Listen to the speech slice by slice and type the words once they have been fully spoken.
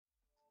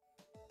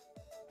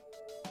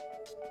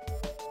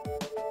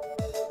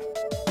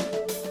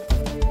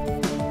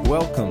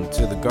Welcome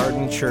to the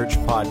Garden Church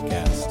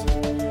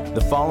Podcast.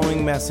 The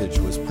following message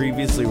was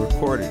previously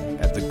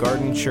recorded at the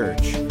Garden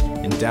Church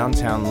in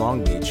downtown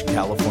Long Beach,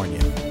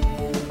 California.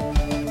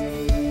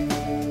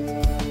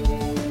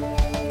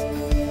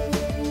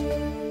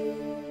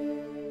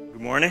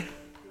 Good morning.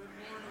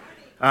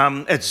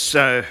 As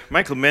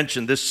Michael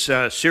mentioned, this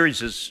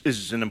series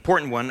is an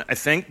important one, I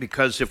think,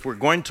 because if we're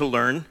going to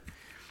learn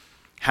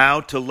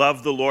how to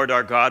love the Lord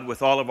our God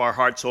with all of our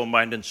heart, soul,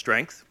 mind, and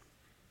strength,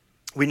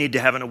 we need to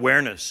have an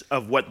awareness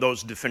of what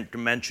those different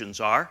dimensions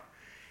are.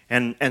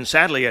 And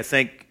sadly, I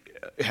think,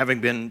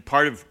 having been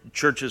part of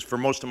churches for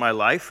most of my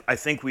life, I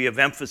think we have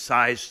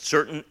emphasized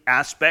certain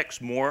aspects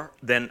more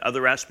than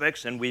other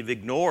aspects, and we've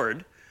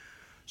ignored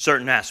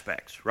certain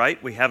aspects, right?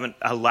 We haven't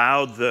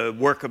allowed the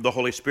work of the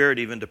Holy Spirit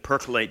even to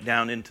percolate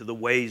down into the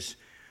ways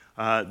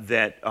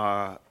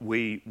that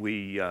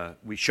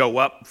we show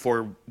up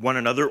for one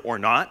another or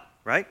not,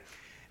 right?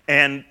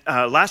 And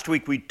last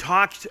week we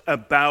talked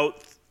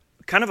about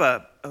kind of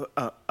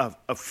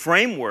a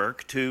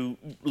framework to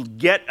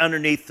get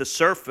underneath the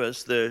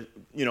surface, the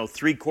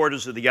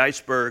 3/4 of the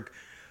iceberg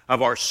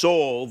of our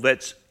soul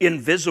that's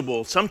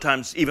invisible,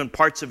 sometimes even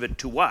parts of it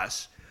to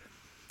us,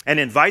 and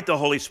invite the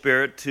Holy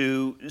Spirit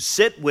to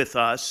sit with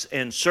us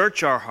and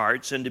search our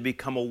hearts and to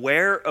become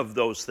aware of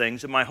those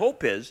things. And my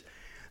hope is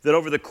that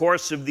over the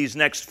course of these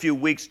next few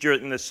weeks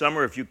during the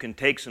summer, if you can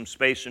take some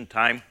space and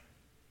time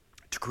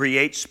to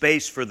create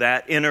space for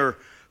that inner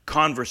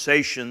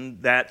conversation,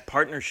 that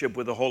partnership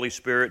with the Holy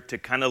Spirit, to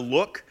kind of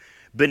look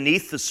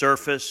beneath the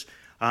surface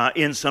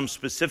in some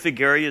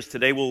specific areas.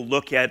 Today we'll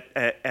look at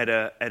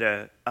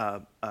a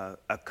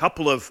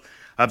couple of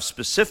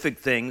specific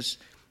things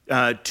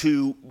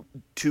to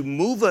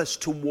move us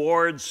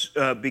towards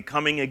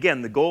becoming,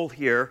 again, the goal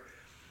here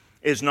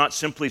is not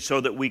simply so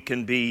that we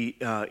can be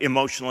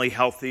emotionally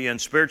healthy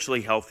and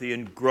spiritually healthy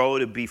and grow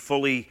to be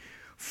fully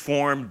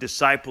formed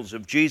disciples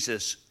of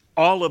Jesus.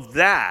 All of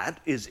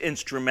that is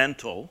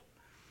instrumental.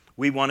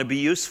 We want to be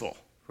useful,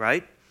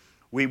 right?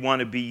 We want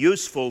to be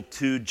useful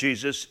to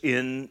Jesus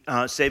in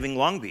saving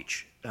Long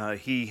Beach.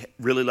 He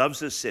really loves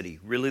this city,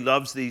 really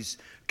loves these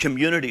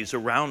communities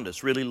around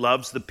us, really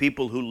loves the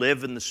people who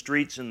live in the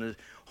streets and the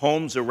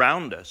homes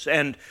around us,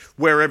 and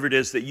wherever it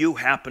is that you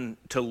happen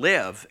to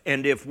live.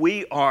 And if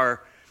we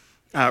are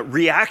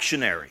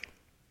reactionary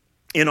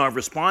in our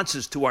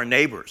responses to our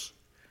neighbors,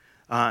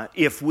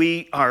 if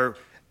we are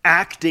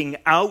acting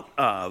out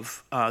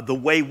of the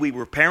way we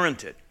were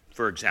parented,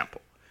 for example,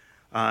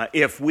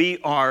 if we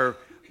are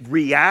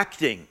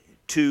reacting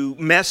to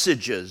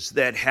messages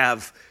that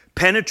have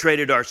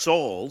penetrated our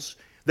souls,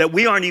 that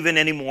we aren't even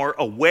anymore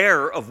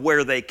aware of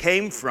where they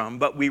came from,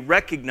 but we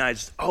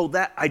recognize,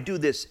 that I do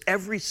this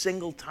every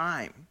single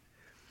time,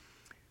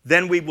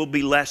 then we will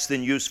be less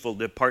than useful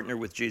to partner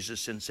with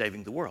Jesus in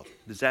saving the world.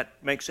 Does that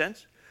make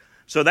sense?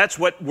 So that's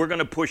what we're going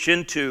to push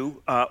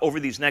into over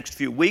these next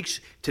few weeks.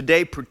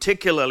 Today,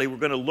 particularly, we're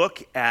going to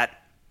look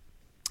at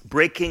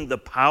breaking the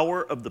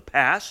power of the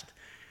past.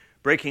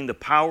 Breaking the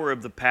power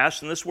of the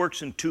past. And this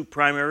works in two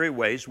primary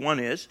ways. One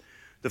is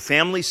the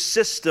family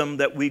system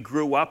that we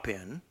grew up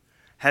in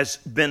has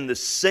been the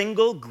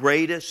single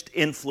greatest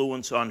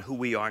influence on who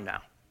we are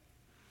now.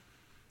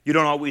 You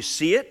don't always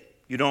see it.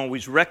 You don't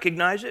always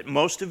recognize it.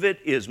 Most of it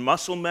is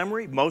muscle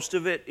memory. Most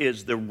of it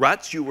is the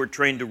ruts you were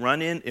trained to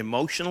run in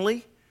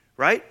emotionally.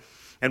 Right?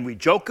 And we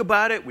joke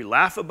about it, we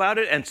laugh about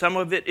it, and some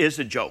of it is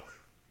a joke.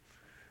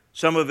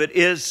 Some of it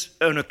is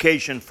an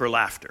occasion for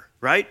laughter,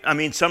 right? I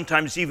mean,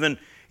 sometimes even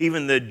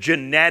the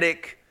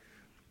genetic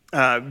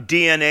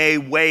DNA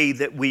way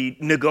that we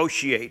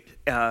negotiate.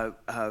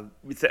 A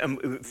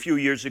few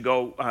years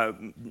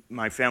ago,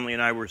 my family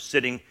and I were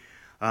sitting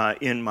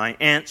in my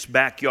aunt's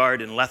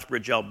backyard in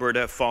Lethbridge,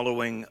 Alberta,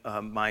 following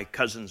my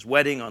cousin's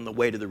wedding on the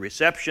way to the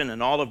reception,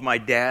 and all of my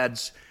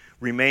dad's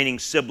remaining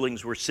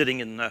siblings were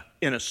sitting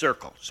in a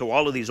circle. So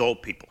all of these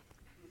old people,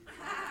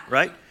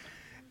 right?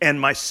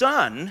 And my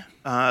son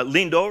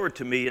leaned over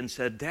to me and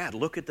said, "Dad,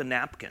 look at the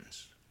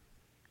napkins."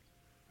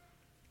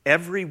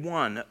 Every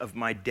one of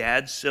my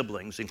dad's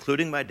siblings,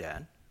 including my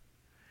dad,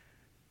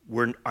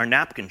 are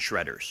napkin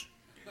shredders.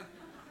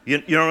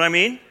 You know what I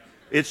mean?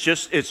 It's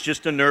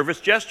just a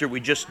nervous gesture. We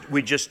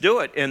just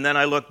do it. And then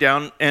I looked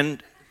down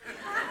and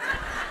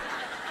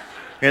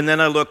then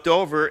I looked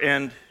over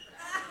and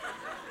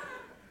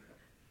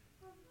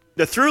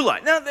the through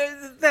line. Now,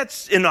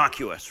 that's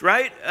innocuous,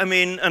 right? I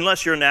mean,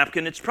 unless you're a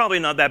napkin, it's probably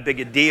not that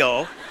big a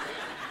deal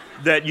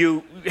that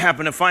you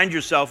happen to find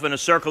yourself in a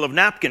circle of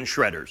napkin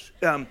shredders.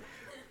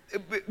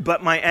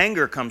 But my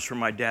anger comes from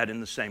my dad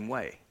in the same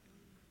way,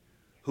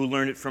 who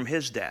learned it from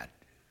his dad.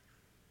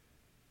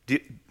 Do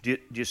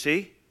you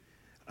see?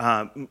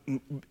 And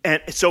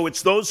so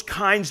it's those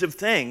kinds of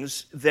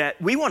things that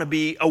we want to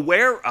be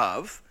aware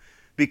of,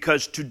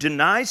 because to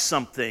deny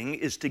something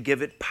is to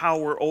give it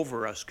power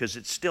over us, because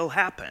it still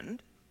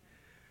happened,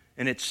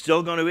 and it's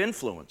still going to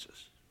influence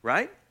us,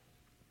 right?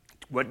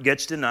 What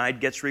gets denied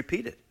gets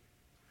repeated.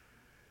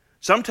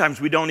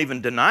 Sometimes we don't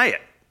even deny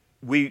it.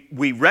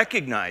 we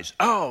recognize,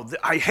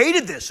 I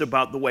hated this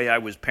about the way I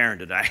was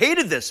parented. I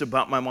hated this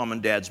about my mom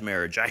and dad's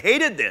marriage. I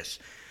hated this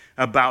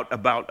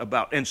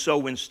about. And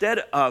so instead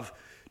of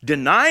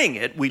denying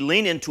it, we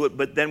lean into it,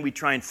 but then we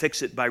try and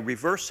fix it by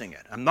reversing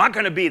it. I'm not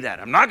going to be that.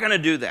 I'm not going to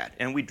do that.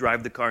 And we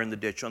drive the car in the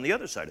ditch on the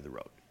other side of the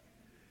road.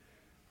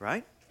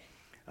 Right?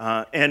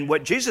 And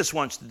what Jesus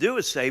wants to do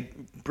is say,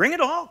 bring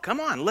it all. Come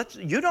on.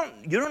 You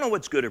don't know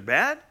what's good or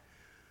bad.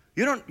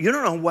 You don't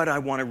know what I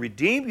want to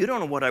redeem. You don't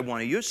know what I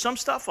want to use. Some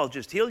stuff I'll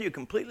just heal you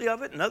completely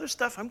of it, and other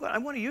stuff I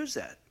want to use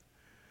that.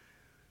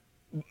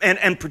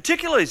 And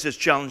particularly is this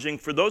challenging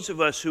for those of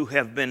us who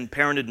have been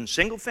parented in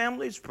single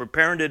families, for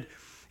parented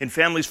in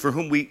families for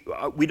whom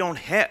we don't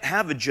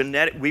have a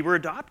genetic, we were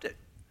adopted.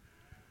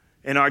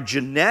 And our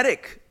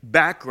genetic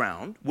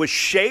background was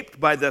shaped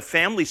by the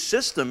family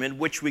system in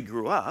which we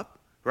grew up,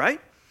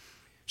 right?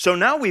 So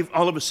now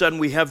all of a sudden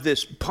we have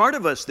this part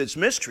of us that's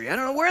mystery. I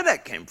don't know where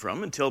that came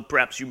from until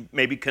perhaps you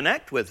maybe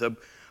connect with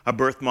a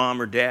birth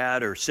mom or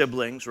dad or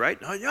siblings, right?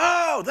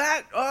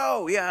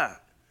 Oh, yeah,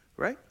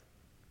 right?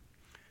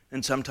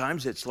 And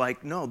sometimes it's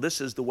like, no, this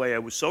is the way I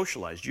was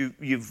socialized.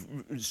 You've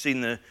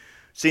seen the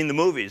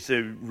movies,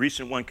 the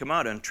recent one come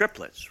out on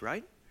triplets,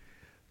 right?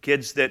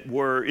 Kids that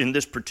were, in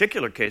this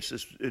particular case,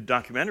 this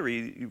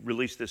documentary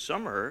released this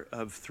summer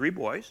of three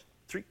boys,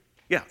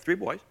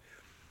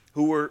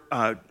 who were,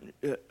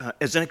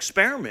 as an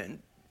experiment,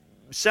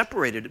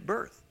 separated at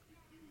birth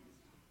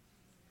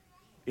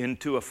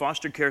into a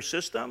foster care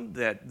system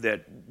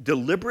that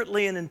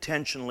deliberately and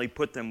intentionally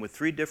put them with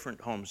three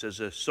different homes as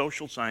a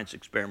social science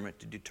experiment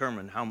to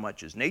determine how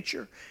much is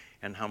nature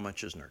and how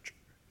much is nurture.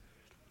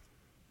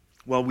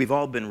 Well, we've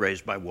all been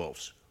raised by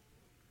wolves.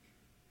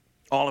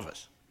 All of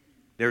us.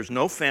 There's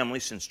no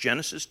family since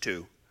Genesis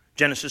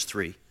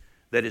 3,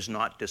 that is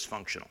not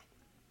dysfunctional.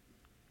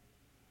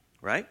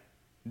 Right?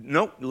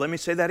 No, let me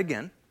say that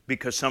again,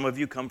 because some of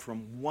you come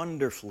from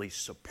wonderfully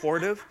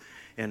supportive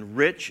and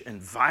rich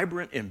and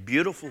vibrant and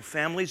beautiful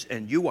families,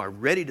 and you are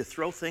ready to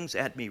throw things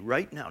at me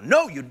right now.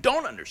 No, you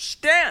don't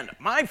understand.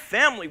 My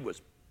family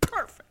was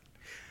perfect.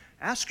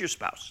 Ask your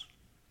spouse.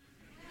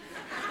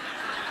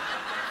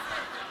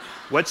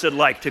 What's it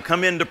like to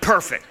come into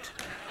perfect?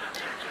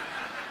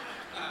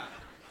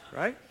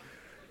 Right?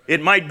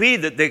 It might be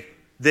that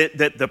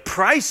the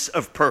price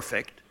of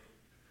perfect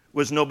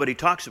was nobody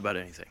talks about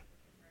anything.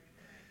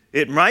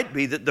 It might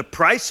be that the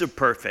price of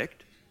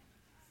perfect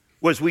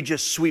was we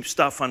just sweep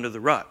stuff under the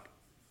rug.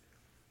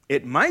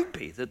 It might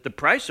be that the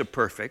price of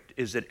perfect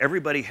is that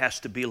everybody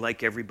has to be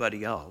like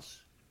everybody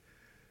else,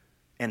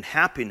 and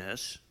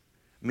happiness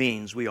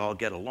means we all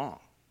get along,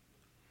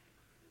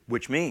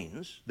 which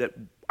means that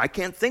I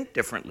can't think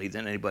differently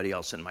than anybody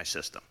else in my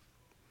system.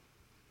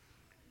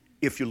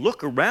 If you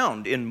look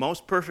around in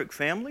most perfect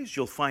families,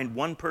 you'll find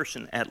one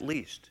person at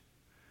least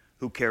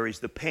who carries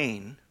the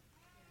pain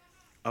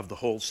of the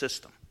whole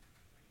system.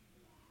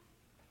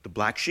 The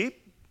black sheep,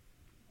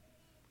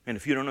 and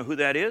if you don't know who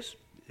that is,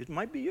 it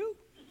might be you.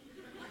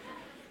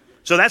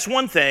 So that's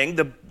one thing,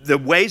 the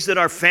ways that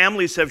our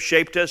families have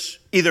shaped us,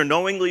 either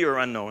knowingly or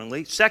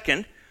unknowingly.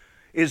 Second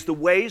is the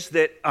ways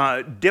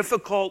that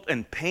difficult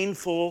and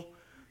painful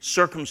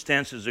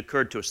circumstances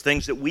occurred to us,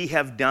 things that we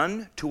have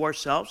done to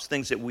ourselves,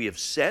 things that we have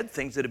said,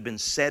 things that have been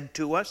said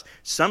to us,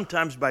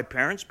 sometimes by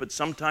parents, but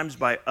sometimes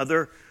by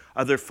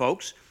other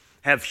folks,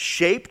 have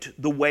shaped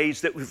the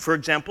ways that, for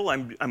example,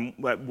 I'm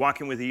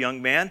walking with a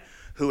young man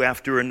who,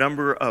 after a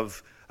number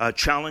of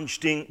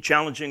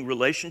challenging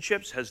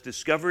relationships, has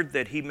discovered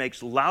that he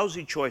makes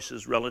lousy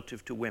choices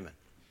relative to women.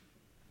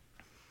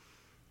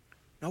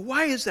 Now,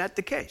 why is that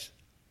the case?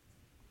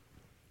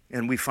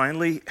 And we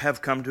finally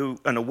have come to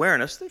an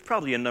awareness. There's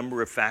probably a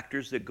number of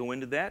factors that go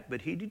into that,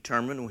 but he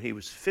determined when he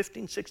was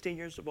 15, 16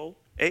 years of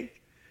age,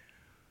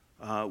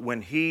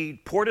 when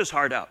he poured his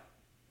heart out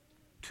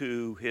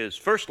to his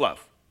first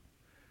love,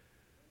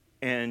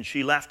 and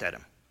she laughed at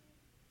him.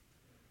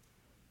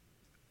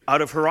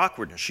 Out of her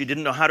awkwardness, she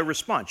didn't know how to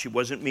respond. She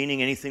wasn't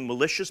meaning anything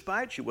malicious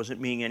by it. She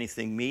wasn't meaning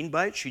anything mean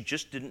by it. She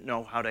just didn't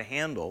know how to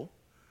handle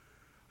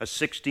a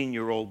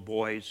 16-year-old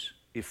boy's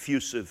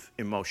effusive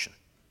emotion.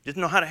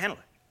 Didn't know how to handle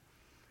it.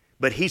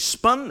 But he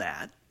spun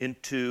that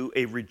into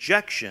a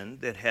rejection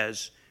that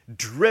has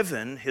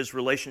driven his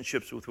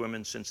relationships with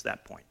women since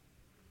that point.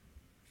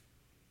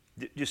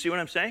 Do you see what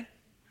I'm saying?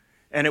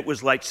 And it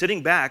was like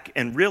sitting back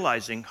and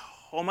realizing,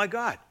 oh my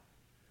God,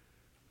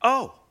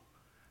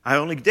 I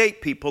only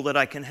date people that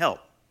I can help.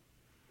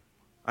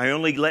 I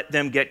only let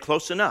them get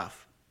close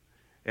enough.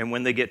 And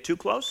when they get too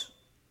close,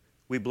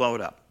 we blow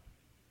it up.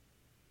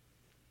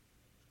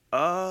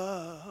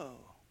 Oh.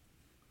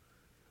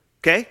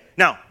 Okay,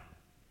 now,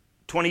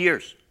 20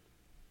 years.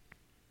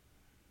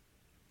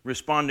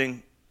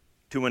 Responding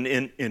to an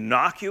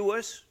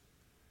innocuous,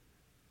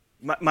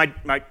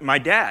 my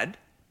dad,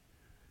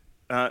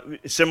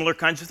 similar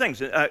kinds of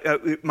things.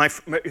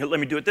 Let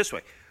me do it this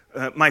way.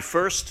 My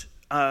first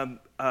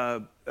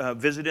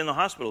visit in the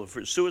hospital for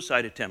a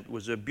suicide attempt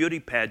was a beauty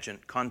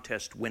pageant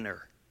contest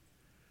winner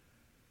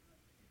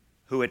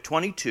who at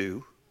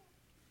 22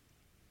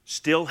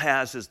 still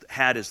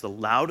had as the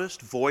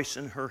loudest voice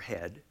in her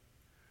head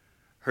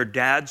her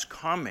dad's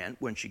comment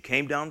when she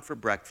came down for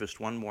breakfast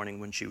one morning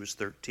when she was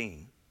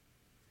 13,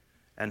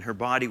 and her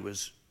body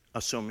was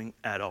assuming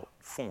adult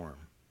form,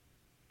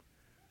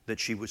 that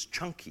she was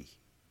chunky.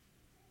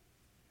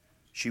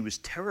 She was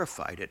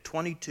terrified at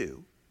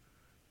 22,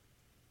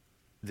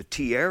 the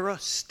tiara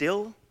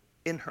still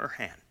in her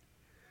hand,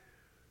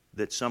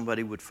 that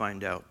somebody would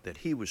find out that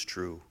he was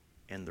true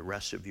and the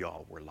rest of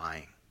y'all were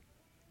lying.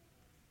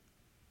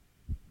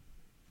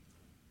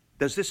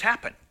 Does this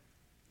happen?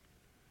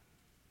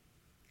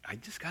 I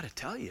just got to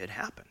tell you, it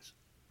happens.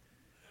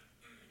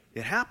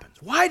 It happens.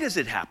 Why does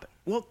it happen?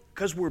 Well,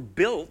 because we're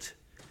built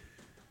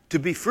to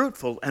be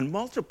fruitful and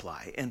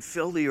multiply and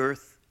fill the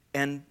earth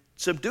and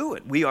subdue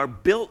it. We are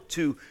built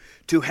to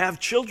have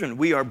children.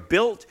 We are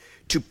built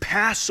to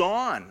pass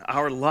on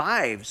our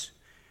lives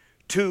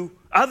to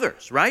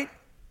others, right?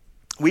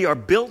 We are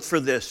built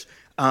for this.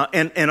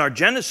 And our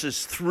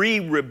Genesis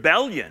 3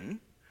 rebellion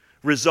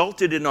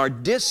resulted in our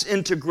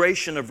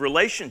disintegration of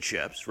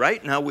relationships,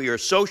 right? Now we are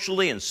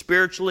socially and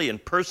spiritually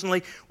and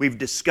personally. We've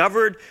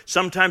discovered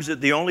sometimes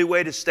that the only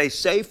way to stay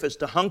safe is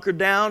to hunker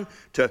down,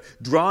 to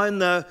draw in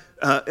the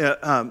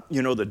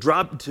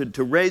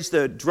to raise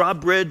the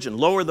drawbridge and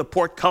lower the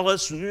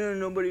portcullis.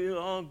 Nobody,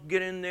 I'll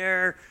get in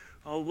there.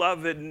 I'll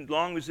love it as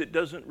long as it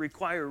doesn't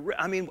require.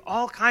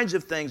 All kinds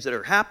of things that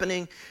are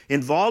happening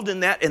involved in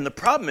that. And the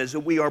problem is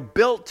that we are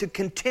built to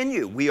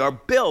continue. We are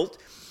built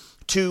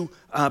to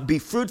be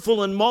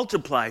fruitful and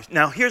multiply.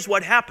 Now, here's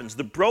what happens.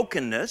 The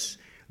brokenness,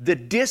 the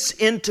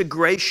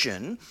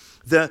disintegration,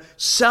 the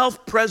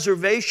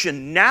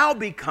self-preservation now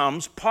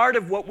becomes part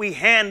of what we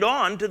hand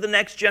on to the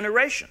next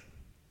generation.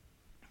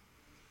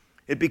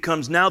 It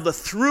becomes now the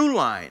through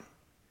line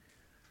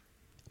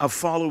of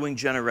following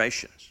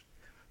generations.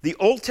 The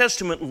Old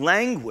Testament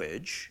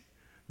language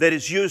that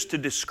is used to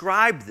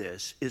describe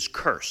this is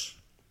curse.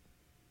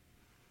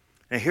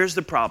 Now, here's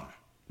the problem.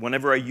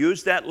 Whenever I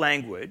use that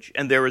language,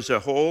 and there is a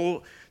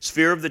whole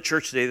sphere of the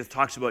church today that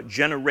talks about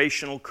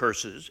generational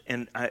curses,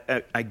 and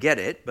I get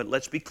it, but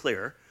let's be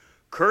clear.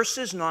 Curse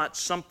is not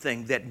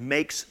something that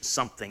makes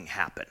something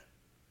happen.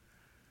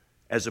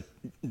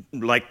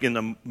 Like in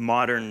the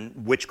modern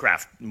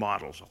witchcraft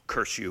models, I'll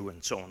curse you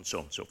and so on and so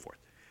on and so forth.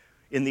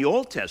 In the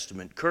Old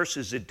Testament, curse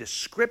is a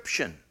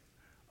description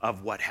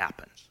of what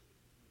happens,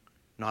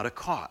 not a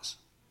cause.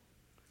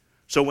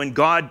 So when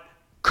God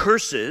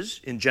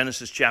curses in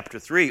Genesis chapter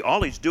 3,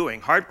 all he's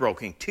doing,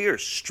 heartbroken,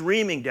 tears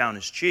streaming down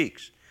his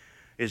cheeks,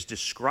 is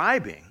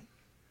describing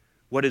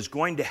what is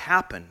going to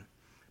happen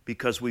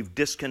because we've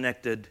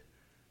disconnected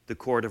the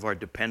cord of our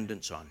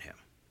dependence on him.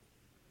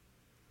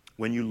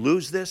 When you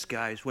lose this,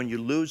 guys, when you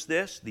lose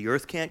this, the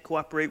earth can't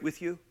cooperate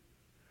with you.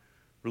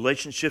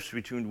 Relationships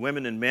between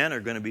women and men are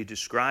going to be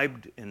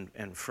described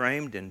and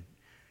framed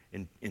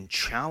in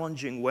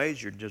challenging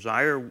ways. Your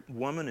desire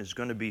woman is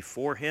going to be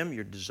for him.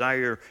 Your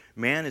desire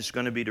man is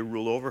going to be to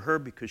rule over her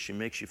because she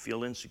makes you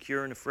feel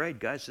insecure and afraid.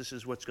 Guys, this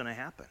is what's going to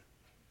happen.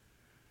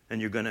 And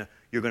you're going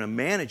to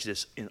manage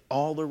this in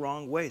all the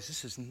wrong ways.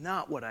 This is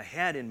not what I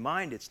had in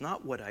mind. It's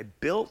not what I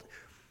built,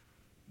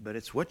 but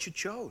it's what you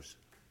chose.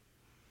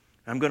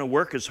 I'm going to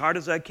work as hard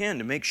as I can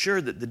to make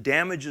sure that the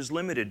damage is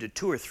limited to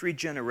 2 or 3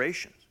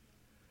 generations.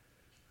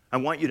 I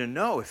want you to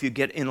know, if you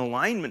get in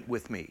alignment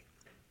with me,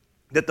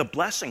 that the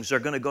blessings are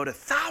going to go to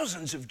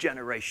thousands of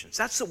generations.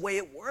 That's the way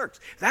it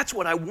works. That's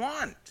what I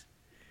want.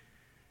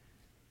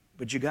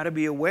 But you got to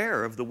be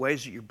aware of the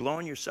ways that you're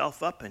blowing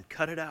yourself up and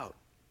cut it out.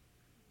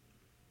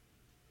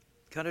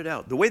 Cut it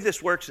out. The way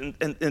this works, and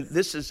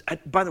this is,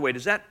 by the way,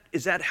 does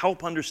that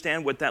help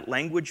understand what that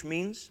language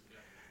means?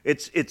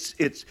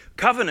 It's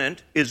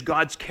covenant is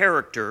God's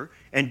character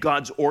and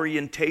God's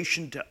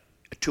orientation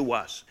to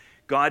us.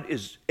 God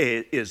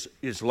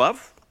is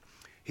love.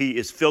 He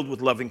is filled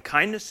with loving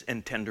kindness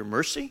and tender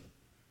mercy,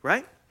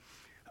 right?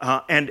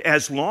 And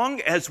as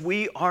long as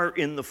we are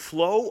in the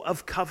flow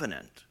of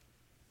covenant,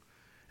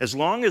 as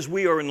long as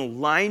we are in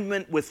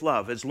alignment with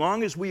love, as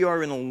long as we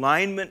are in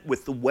alignment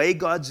with the way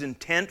God's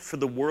intent for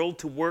the world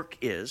to work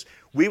is,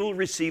 we will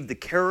receive the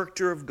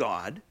character of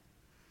God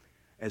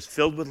as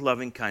filled with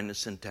loving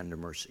kindness and tender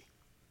mercy.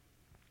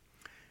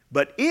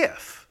 But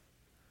if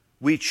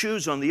we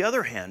choose, on the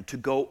other hand, to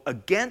go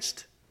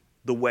against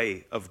the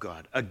way of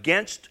God,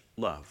 against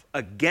love,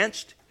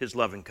 against his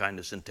loving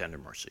kindness and tender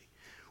mercy,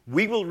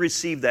 we will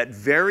receive that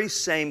very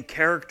same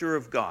character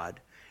of God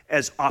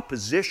as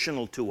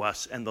oppositional to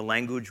us, and the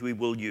language we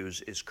will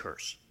use is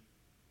curse.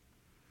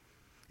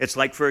 It's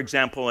like, for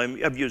example,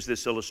 I've used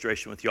this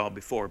illustration with y'all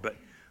before,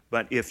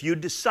 but if you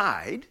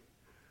decide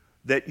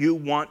that you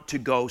want to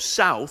go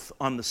south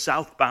on the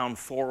southbound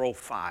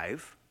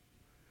 405,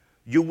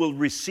 you will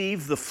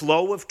receive the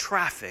flow of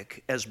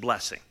traffic as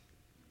blessing.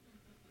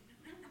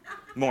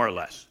 More or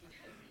less.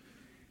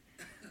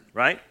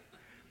 Right?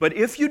 But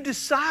if you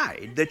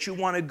decide that you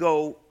want to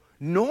go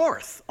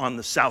north on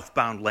the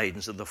southbound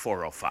lanes of the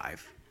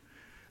 405,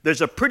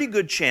 there's a pretty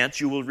good chance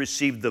you will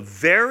receive the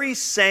very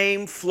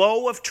same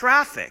flow of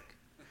traffic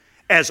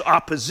as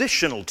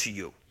oppositional to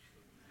you,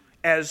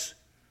 as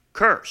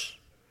curse.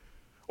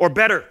 Or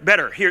better,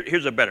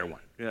 here's a better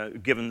one.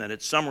 Given that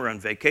it's summer on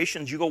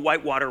vacations, you go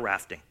whitewater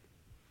rafting.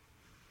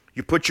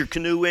 You put your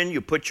canoe in,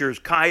 you put your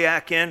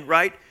kayak in,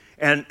 right?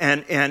 And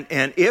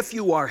if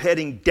you are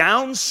heading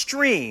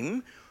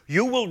downstream,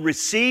 you will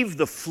receive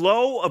the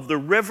flow of the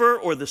river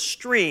or the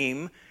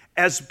stream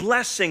as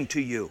blessing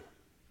to you.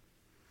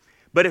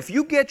 But if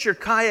you get your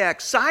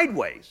kayak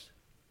sideways,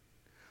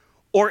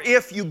 or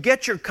if you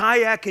get your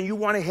kayak and you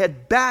want to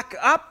head back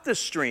up the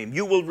stream,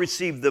 you will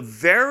receive the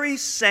very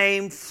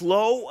same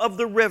flow of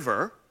the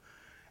river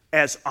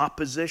as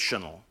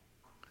oppositional,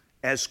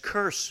 as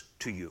curse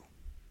to you.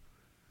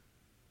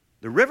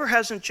 The river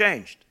hasn't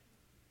changed.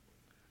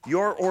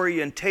 Your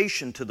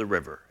orientation to the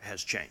river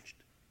has changed.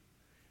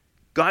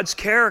 God's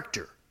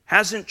character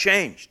hasn't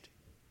changed.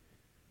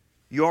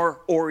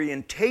 Your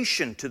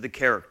orientation to the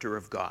character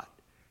of God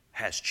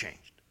has changed.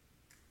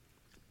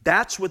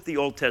 That's what the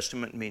Old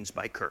Testament means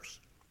by curse.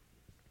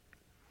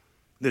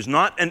 There's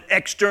not an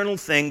external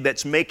thing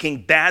that's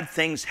making bad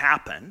things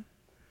happen.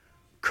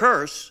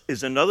 Curse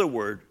is another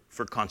word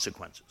for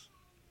consequences.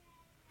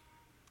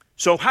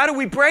 So how do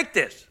we break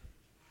this?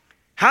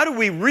 How do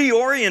we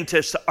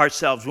reorient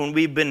ourselves when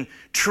we've been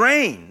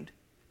trained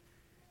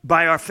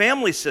by our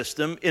family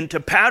system into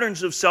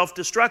patterns of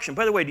self-destruction?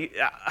 By the way,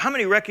 how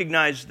many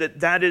recognize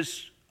that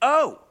is,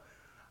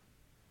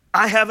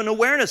 I have an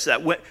awareness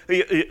that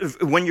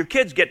when your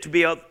kids get to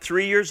be about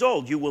 3 years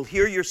old, you will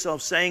hear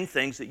yourself saying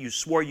things that you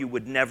swore you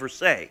would never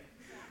say.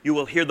 You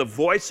will hear the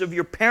voice of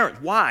your parent.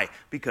 Why?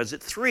 Because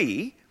at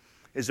 3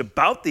 is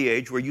about the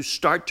age where you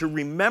start to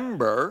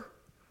remember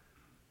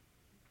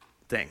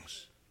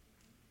things,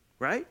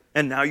 right?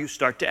 And now you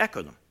start to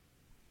echo them,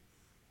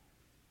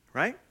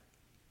 right?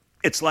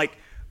 It's like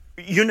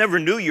you never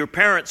knew your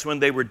parents when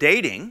they were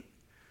dating,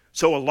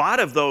 so a lot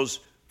of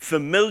those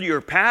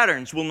familiar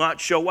patterns will not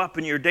show up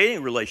in your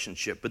dating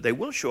relationship, but they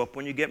will show up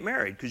when you get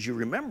married because you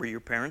remember your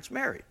parents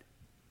married.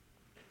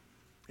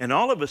 And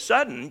all of a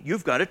sudden,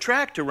 you've got a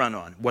track to run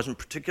on. Wasn't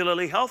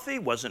particularly healthy,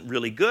 wasn't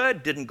really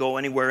good, didn't go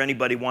anywhere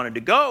anybody wanted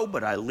to go,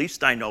 but at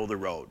least I know the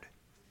road.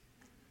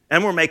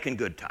 And we're making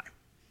good time.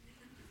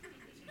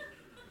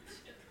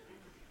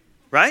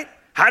 Right?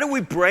 How do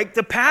we break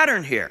the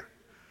pattern here?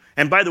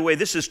 And by the way,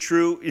 this is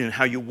true in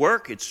how you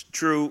work. It's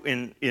true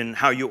in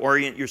how you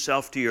orient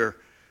yourself to your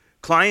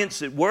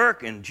clients at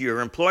work and to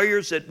your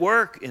employers at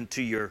work and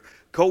to your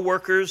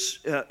co-workers.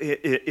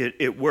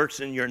 It works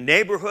in your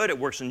neighborhood. It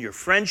works in your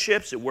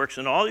friendships. It works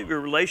in all of your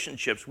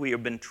relationships. We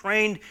have been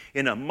trained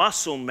in a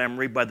muscle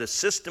memory by the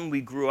system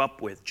we grew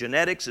up with.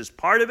 Genetics is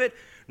part of it.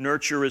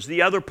 Nurture is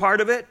the other part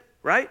of it,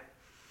 right?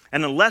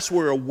 And unless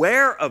we're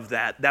aware of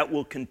that, that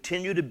will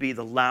continue to be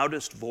the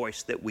loudest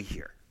voice that we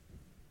hear.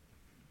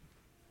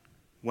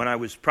 When I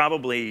was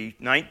probably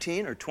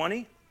 19 or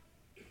 20,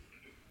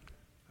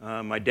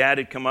 my dad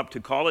had come up to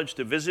college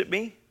to visit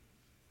me,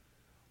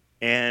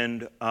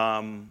 and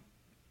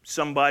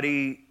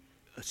somebody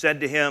said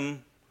to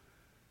him,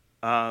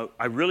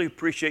 I really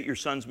appreciate your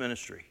son's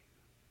ministry.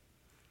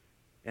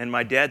 And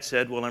my dad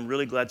said, well, I'm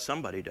really glad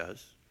somebody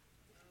does.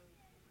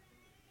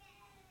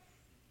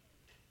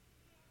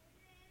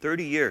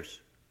 30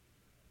 years,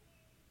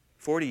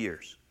 40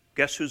 years.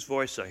 Guess whose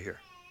voice I hear?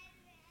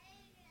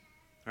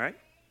 All right?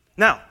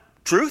 Now,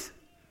 truth,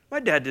 my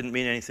dad didn't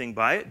mean anything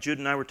by it. Jude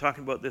and I were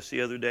talking about this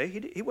the other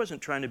day. He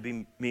wasn't trying to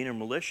be mean or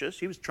malicious.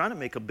 He was trying to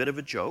make a bit of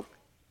a joke.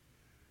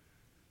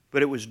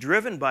 But it was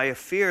driven by a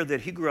fear that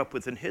he grew up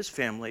with in his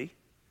family,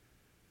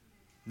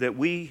 that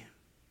we,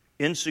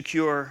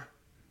 insecure,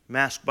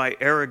 masked by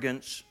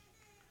arrogance,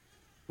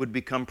 would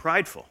become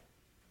prideful.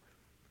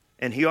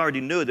 And he already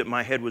knew that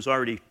my head was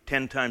already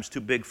 10 times too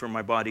big for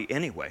my body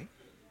anyway.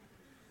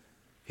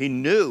 He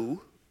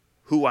knew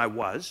who I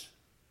was,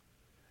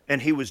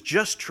 and he was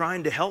just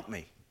trying to help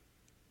me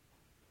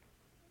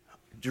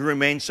to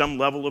remain some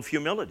level of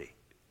humility.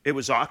 It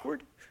was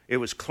awkward. It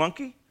was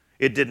clunky.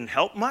 It didn't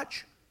help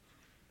much.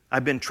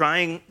 I've been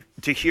trying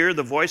to hear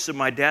the voice of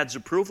my dad's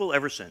approval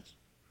ever since.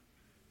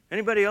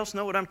 Anybody else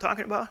know what I'm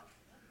talking about?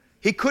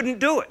 He couldn't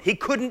do it. He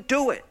couldn't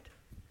do it.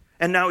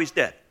 And now he's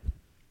dead.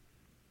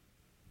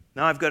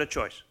 Now I've got a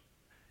choice.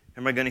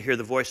 Am I going to hear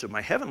the voice of my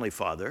heavenly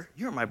Father?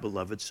 You're my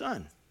beloved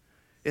Son,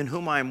 in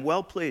whom I am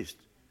well pleased.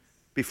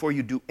 Before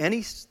you do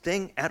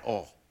anything at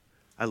all,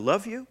 I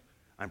love you.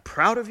 I'm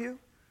proud of you.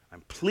 I'm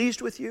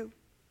pleased with you.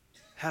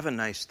 Have a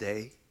nice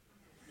day.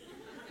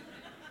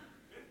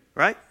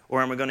 Right?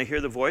 Or am I going to hear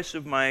the voice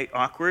of my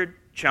awkward,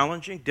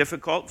 challenging,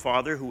 difficult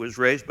father who was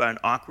raised by an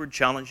awkward,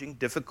 challenging,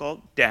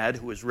 difficult dad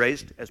who was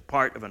raised as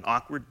part of an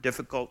awkward,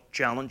 difficult,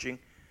 challenging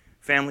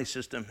family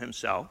system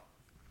himself?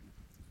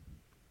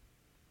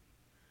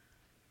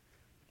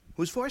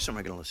 Whose voice am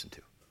I going to listen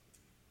to?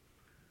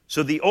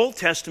 So the Old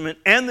Testament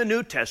and the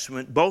New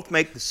Testament both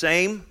make the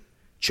same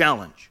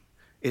challenge.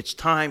 It's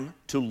time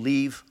to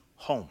leave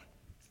home.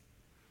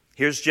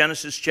 Here's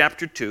Genesis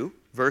chapter 2,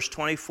 verse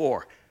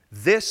 24.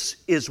 This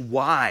is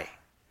why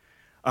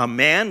a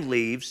man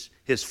leaves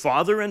his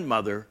father and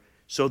mother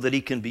so that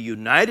he can be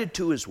united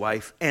to his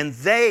wife and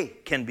they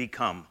can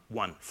become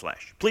one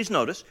flesh. Please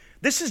notice,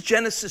 This is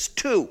Genesis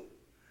 2.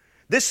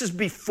 This is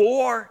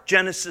before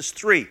Genesis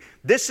 3.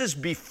 This is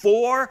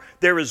before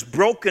there is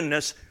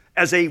brokenness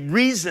as a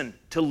reason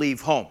to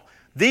leave home.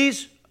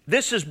 This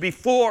is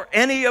before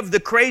any of the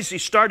crazy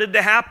started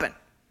to happen.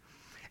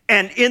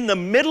 And in the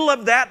middle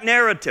of that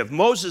narrative,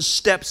 Moses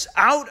steps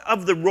out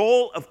of the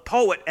role of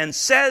poet and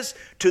says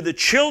to the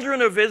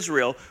children of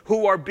Israel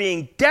who are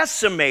being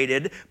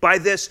decimated by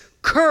this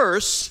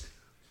curse,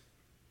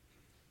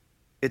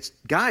 it's,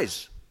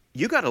 guys,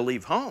 you got to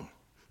leave home.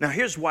 Now,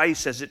 here's why he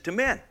says it to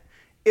men.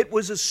 It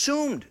was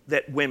assumed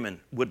that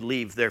women would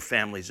leave their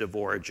families of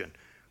origin.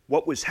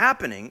 What was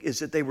happening is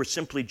that they were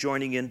simply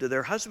joining into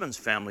their husbands'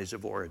 families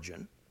of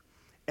origin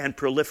and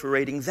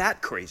proliferating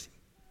that crazy.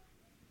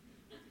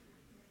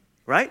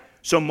 Right?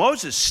 So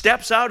Moses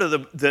steps out of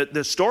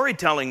the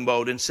storytelling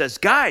mode and says,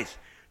 guys,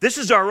 this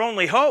is our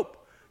only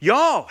hope.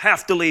 Y'all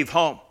have to leave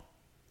home.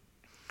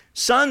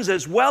 Sons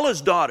as well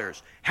as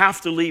daughters have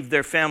to leave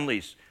their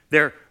families,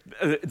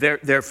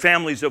 their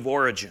families of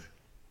origin,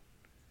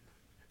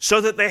 so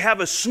that they have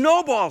a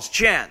snowball's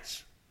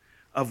chance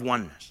of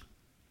oneness.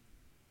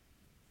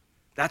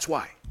 That's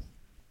why.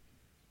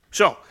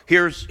 So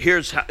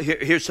here's how,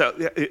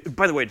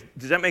 by the way,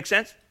 does that make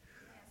sense?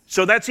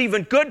 So that's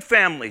even good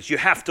families you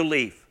have to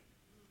leave.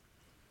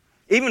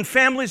 Even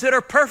families that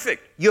are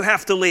perfect, you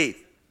have to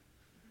leave.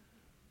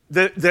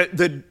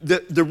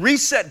 The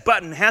reset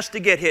button has to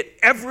get hit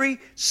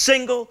every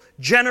single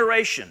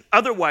generation.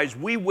 Otherwise,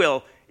 we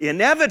will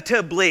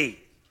inevitably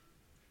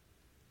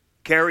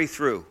carry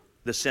through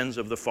the sins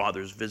of the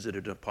fathers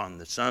visited upon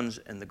the sons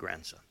and the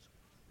grandsons.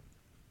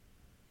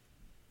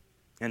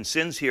 And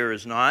sins here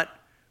is not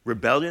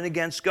rebellion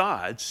against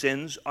God.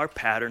 Sins are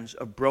patterns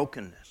of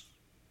brokenness.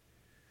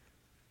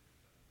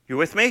 You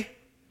with me?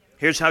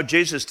 Here's how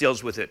Jesus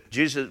deals with it.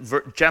 Jesus,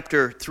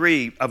 chapter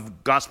 3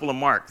 of Gospel of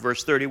Mark,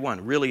 verse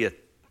 31, really a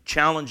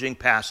challenging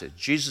passage.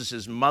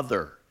 Jesus'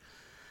 mother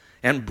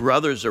and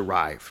brothers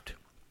arrived.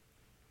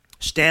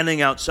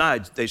 Standing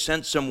outside, they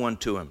sent someone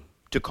to him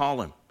to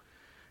call him.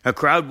 A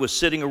crowd was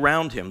sitting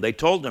around him. They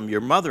told him,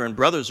 your mother and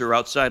brothers are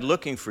outside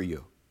looking for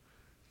you.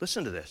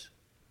 Listen to this.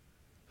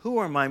 Who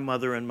are my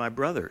mother and my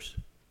brothers?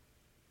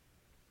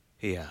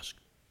 He asked.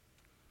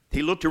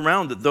 He looked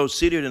around at those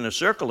seated in a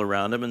circle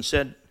around him and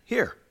said,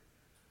 here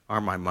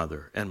are my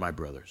mother and my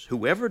brothers.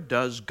 Whoever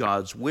does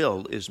God's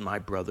will is my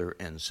brother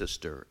and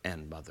sister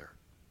and mother.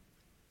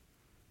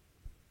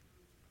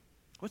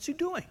 What's he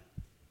doing?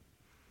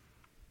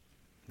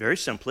 Very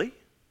simply,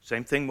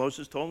 same thing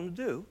Moses told him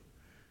to do.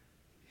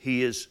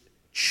 He is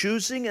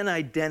choosing an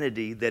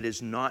identity that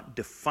is not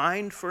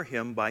defined for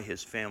him by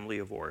his family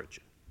of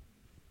origin.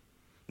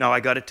 Now, I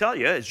got to tell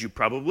you, as you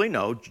probably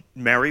know,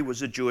 Mary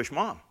was a Jewish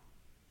mom.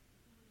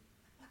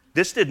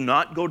 This did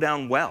not go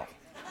down well.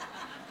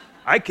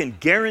 I can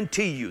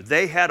guarantee you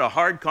they had a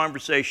hard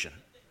conversation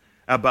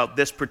about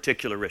this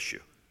particular issue.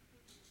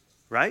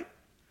 Right?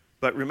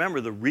 But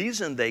remember, the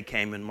reason they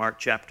came in Mark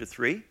chapter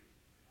 3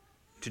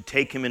 to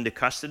take him into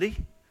custody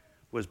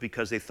was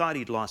because they thought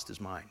he'd lost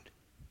his mind.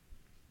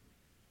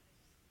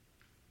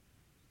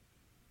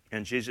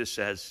 And Jesus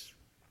says,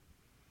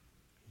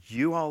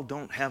 you all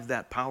don't have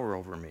that power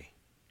over me.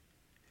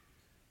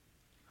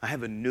 I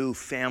have a new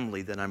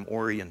family that I'm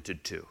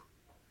oriented to.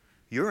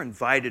 You're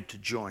invited to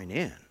join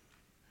in.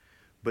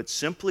 But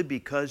simply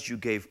because you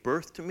gave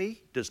birth to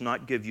me does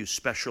not give you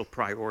special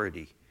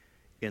priority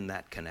in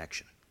that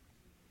connection.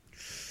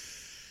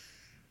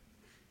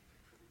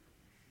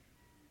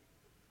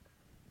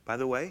 By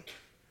the way,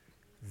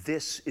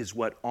 this is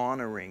what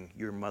honoring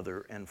your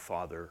mother and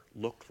father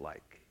look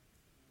like.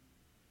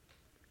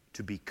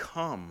 To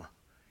become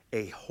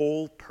a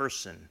whole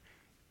person,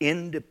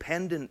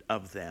 independent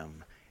of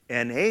them,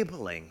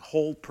 enabling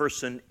whole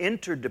person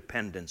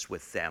interdependence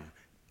with them.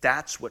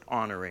 That's what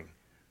honoring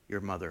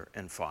your mother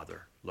and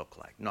father look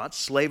like. Not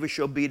slavish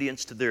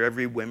obedience to their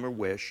every whim or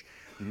wish,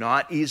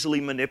 not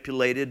easily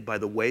manipulated by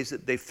the ways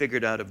that they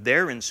figured out of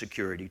their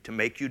insecurity to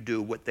make you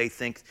do what they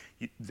think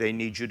they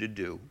need you to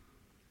do.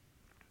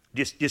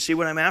 Do you see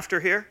what I'm after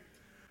here?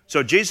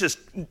 So Jesus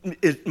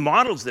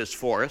models this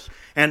for us,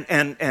 and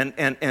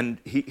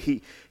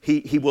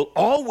he will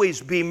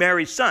always be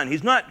Mary's son.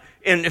 He's not,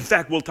 and in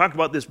fact, we'll talk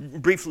about this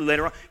briefly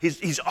later on.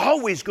 He's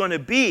always going to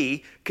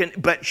be,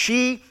 but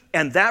she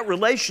and that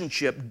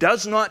relationship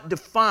does not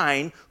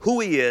define who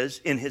he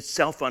is in his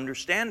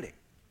self-understanding.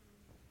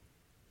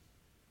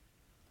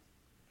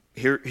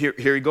 Here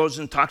he goes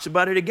and talks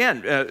about it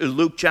again.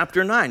 Luke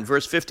chapter 9,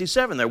 verse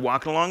 57. They're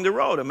walking along the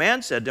road. A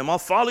man said to him, I'll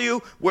follow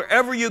you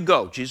wherever you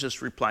go.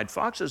 Jesus replied,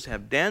 foxes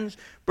have dens,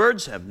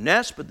 birds have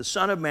nests, but the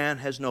Son of Man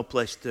has no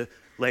place to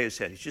lay his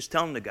head. He's just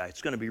telling the guy,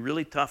 it's going to be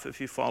really tough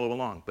if you follow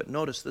along. But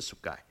notice this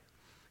guy.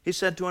 He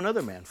said to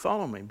another man,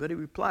 follow me. But he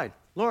replied,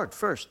 Lord,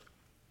 first,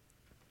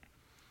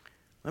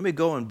 let me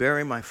go and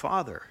bury my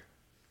father.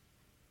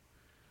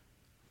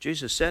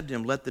 Jesus said to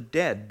him, let the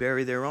dead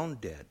bury their own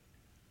dead.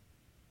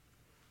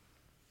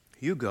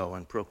 You go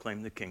and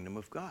proclaim the kingdom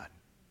of God.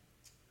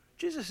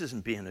 Jesus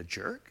isn't being a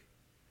jerk.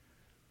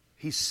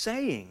 He's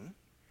saying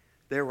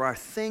there are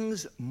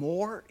things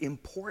more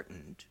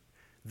important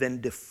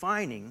than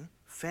defining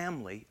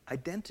family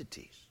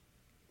identities.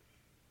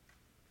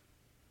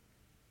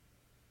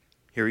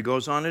 Here he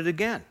goes on it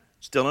again.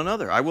 Still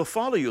another. I will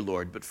follow you,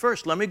 Lord, but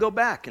first let me go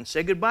back and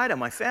say goodbye to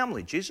my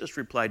family. Jesus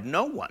replied,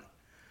 no one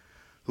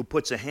who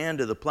puts a hand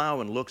to the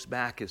plow and looks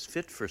back is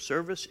fit for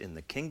service in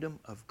the kingdom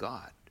of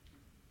God.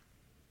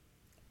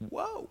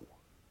 Whoa.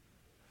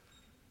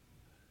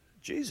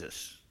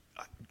 Jesus,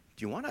 do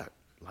you want to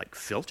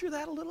filter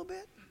that a little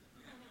bit?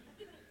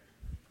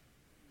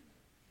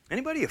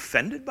 Anybody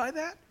offended by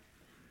that?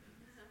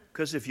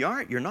 Because if you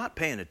aren't, you're not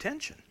paying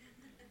attention.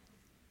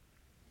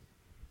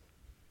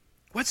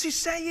 What's he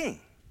saying?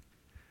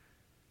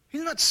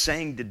 He's not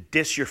saying to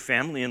diss your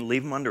family and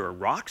leave them under a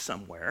rock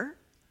somewhere.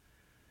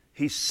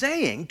 He's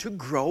saying to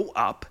grow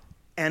up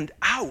and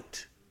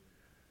out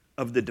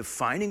of the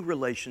defining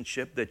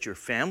relationship that your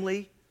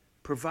family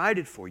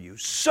provided for you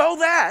so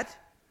that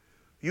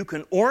you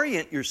can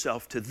orient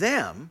yourself to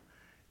them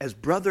as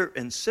brother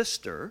and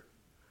sister,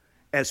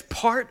 as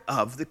part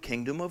of the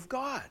kingdom of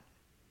God.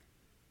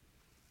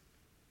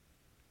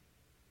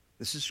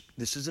 This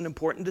is an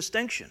important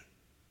distinction,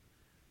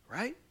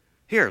 right?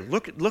 Here,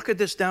 look at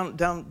this down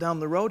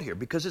the road here,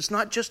 because it's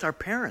not just our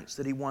parents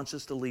that he wants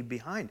us to leave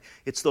behind.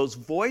 It's those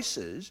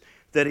voices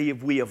that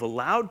we have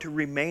allowed to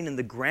remain in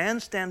the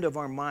grandstand of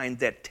our mind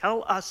that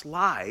tell us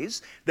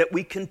lies that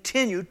we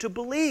continue to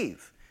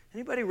believe.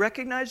 Anybody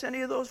recognize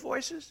any of those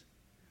voices?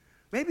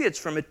 Maybe it's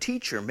from a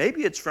teacher.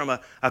 Maybe it's from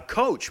a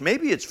coach.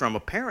 Maybe it's from a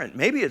parent.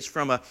 Maybe it's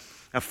from a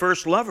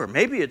first lover.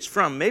 Maybe it's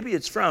from,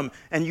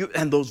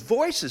 and those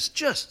voices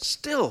just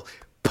still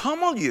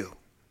pummel you.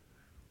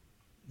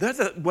 They're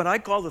what I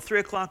call the 3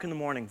 o'clock in the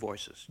morning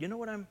voices. You know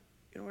what I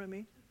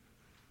mean?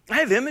 I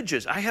have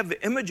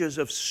images.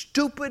 Of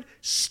stupid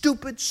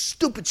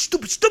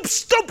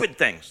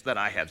things that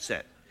I have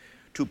said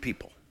to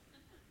people.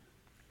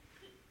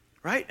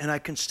 Right? And I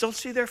can still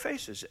see their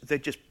faces. They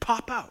just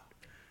pop out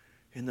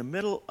in the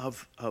middle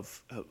of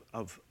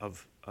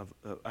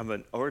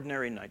an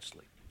ordinary night's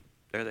sleep.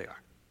 There they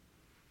are.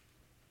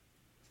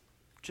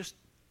 Just,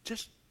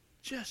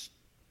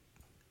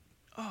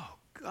 oh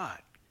God.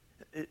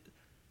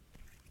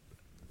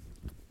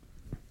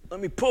 Let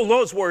me pull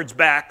those words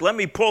back. Let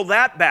me pull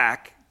that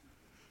back.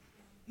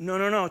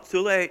 No, it's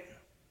too late.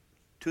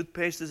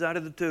 Toothpaste is out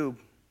of the tube.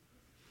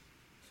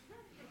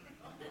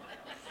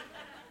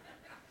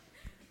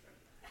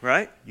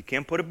 Right? You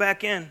can't put it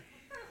back in.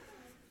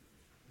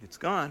 It's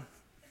gone.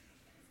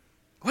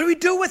 What do we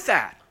do with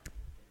that?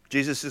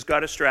 Jesus has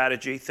got a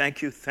strategy.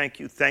 Thank you,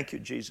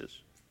 Jesus.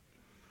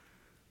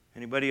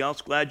 Anybody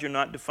else glad you're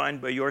not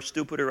defined by your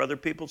stupid or other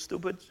people's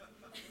stupids?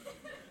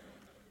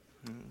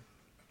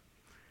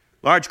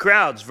 Large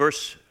crowds,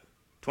 verse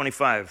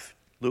 25,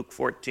 Luke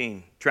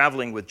 14,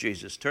 traveling with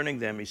Jesus. Turning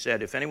them, he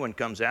said, if anyone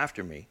comes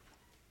after me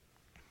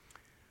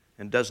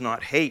and does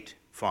not hate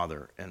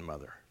father and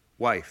mother,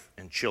 wife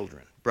and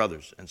children,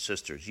 brothers and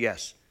sisters,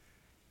 yes,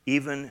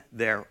 even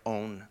their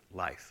own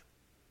life,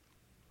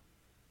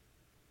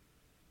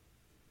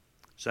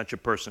 such a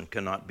person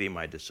cannot be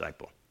my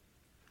disciple.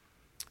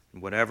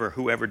 And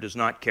whoever does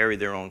not carry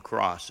their own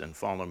cross and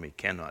follow me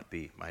cannot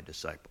be my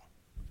disciple.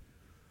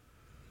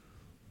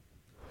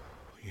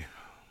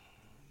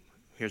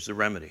 Here's the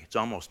remedy. It's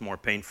almost more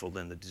painful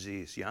than the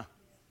disease, yeah?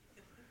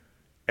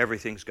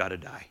 Everything's got to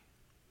die.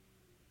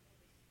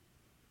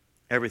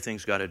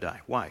 Everything's got to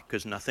die. Why?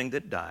 Because nothing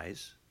that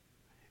dies...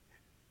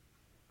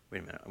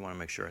 Wait a minute, I want to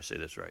make sure I say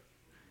this right.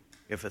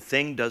 If a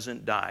thing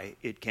doesn't die,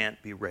 it can't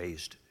be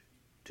raised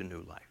to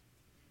new life.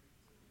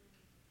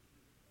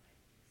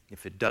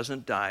 If it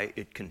doesn't die,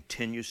 it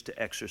continues to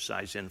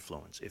exercise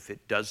influence. If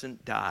it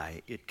doesn't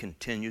die, it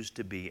continues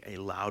to be a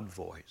loud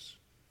voice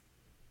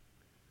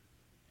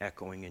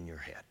echoing in your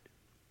head.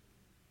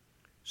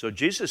 So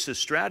Jesus'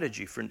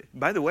 strategy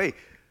by the way,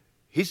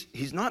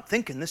 he's not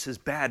thinking this is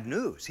bad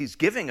news. He's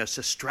giving us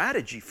a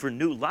strategy for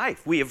new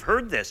life. We have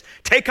heard this.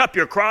 Take up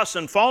your cross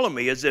and follow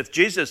me, as if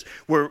Jesus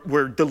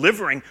were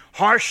delivering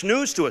harsh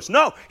news to us.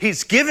 No,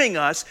 he's giving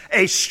us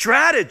a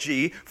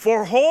strategy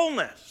for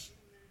wholeness.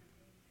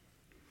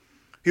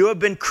 You have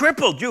been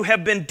crippled. You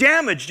have been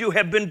damaged. You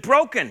have been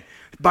broken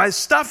by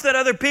stuff that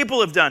other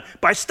people have done,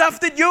 by stuff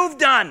that you've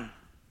done.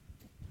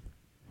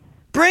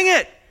 Bring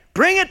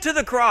it to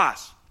the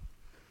cross.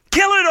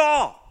 Kill it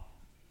all.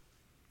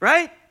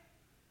 Right?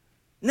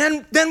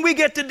 And then we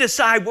get to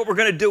decide what we're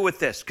going to do with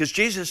this. Because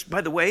Jesus,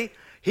 by the way,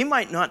 he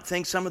might not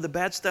think some of the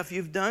bad stuff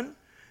you've done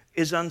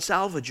is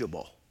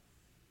unsalvageable.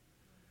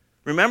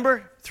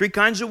 Remember, 3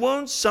 kinds of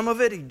wounds. Some of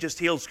it he just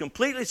heals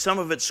completely. Some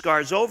of it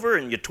scars over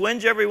and you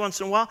twinge every once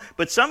in a while.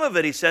 But some of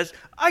it he says,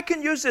 I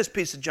can use this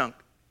piece of junk.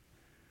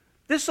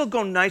 This will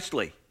go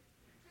nicely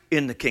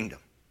in the kingdom.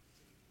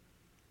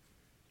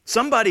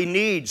 Somebody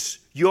needs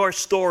your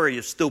story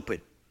of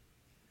stupid.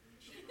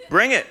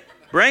 Bring it,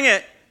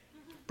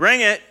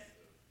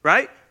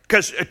 right?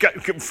 Because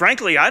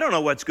frankly, I don't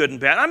know what's good and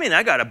bad. I mean,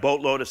 I got a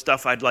boatload of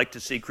stuff I'd like to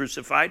see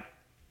crucified,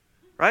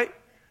 right?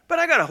 But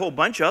I got a whole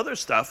bunch of other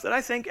stuff that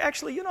I think,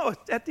 actually,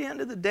 at the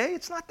end of the day,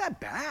 it's not that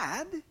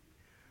bad.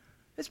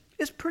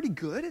 It's pretty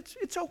good.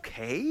 It's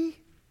okay.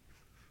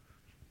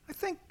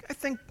 I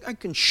think I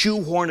can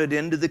shoehorn it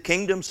into the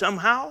kingdom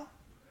somehow.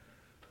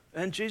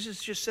 And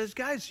Jesus just says,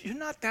 guys, you're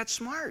not that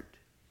smart.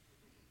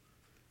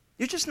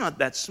 You're just not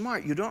that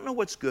smart. You don't know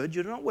what's good.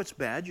 You don't know what's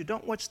bad. You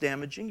don't know what's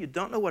damaging. You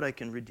don't know what I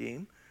can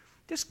redeem.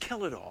 Just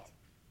kill it all.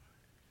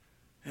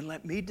 And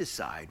let me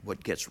decide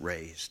what gets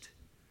raised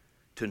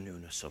to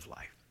newness of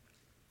life.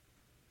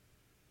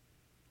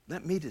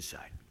 Let me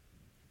decide.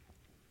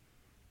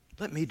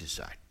 Let me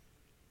decide.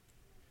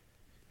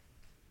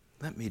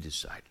 Let me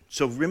decide.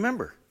 So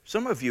remember,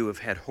 some of you have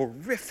had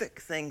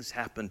horrific things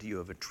happen to you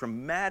of a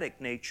traumatic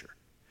nature.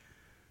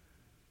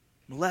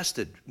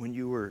 Molested when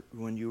you were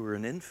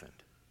an infant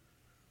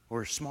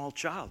or a small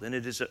child,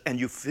 and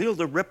you feel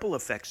the ripple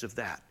effects of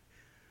that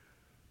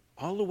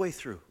all the way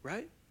through,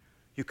 right?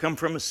 You come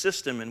from a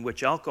system in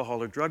which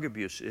alcohol or drug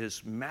abuse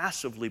is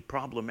massively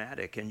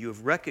problematic, and you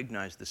have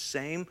recognized the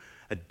same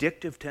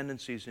addictive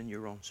tendencies in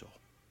your own soul.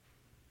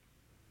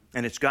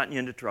 And it's gotten you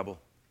into trouble.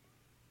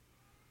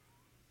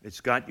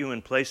 It's got you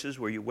in places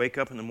where you wake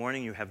up in the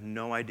morning, you have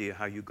no idea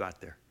how you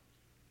got there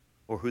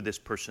or who this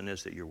person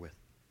is that you're with.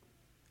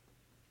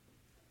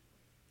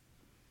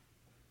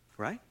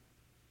 Right?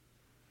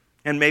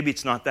 And maybe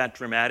it's not that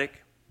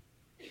dramatic.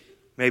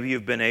 Maybe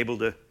you've been able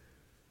to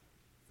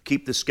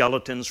keep the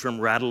skeletons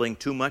from rattling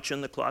too much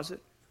in the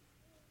closet.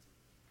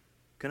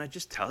 Can I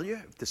just tell you,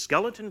 if the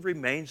skeleton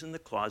remains in the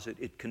closet,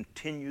 it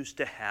continues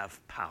to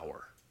have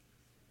power.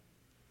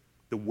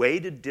 The way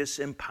to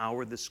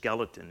disempower the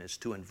skeleton is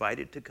to invite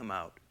it to come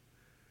out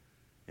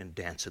and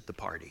dance at the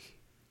party.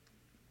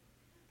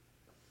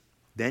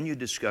 Then you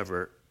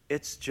discover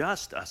it's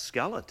just a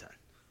skeleton.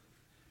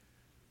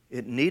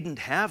 It needn't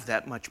have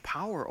that much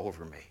power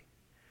over me.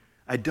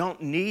 I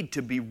don't need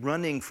to be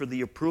running for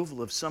the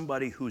approval of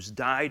somebody who's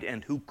died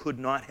and who could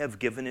not have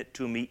given it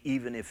to me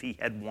even if he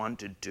had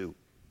wanted to.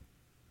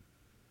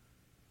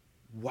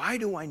 Why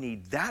do I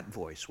need that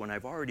voice when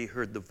I've already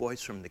heard the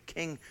voice from the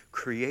King,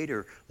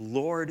 Creator,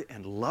 Lord,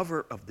 and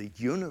Lover of the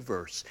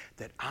universe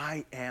that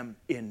I am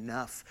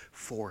enough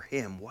for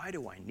Him? Why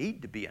do I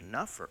need to be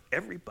enough for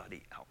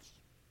everybody else?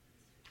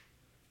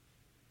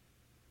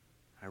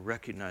 I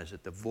recognize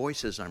that the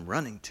voices I'm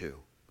running to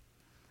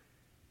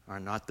are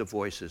not the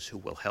voices who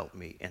will help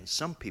me, and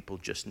some people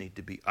just need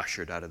to be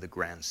ushered out of the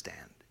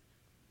grandstand.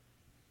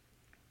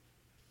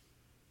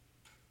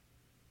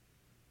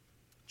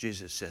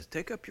 Jesus says,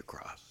 take up your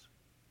cross.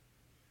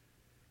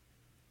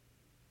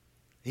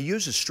 He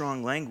uses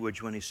strong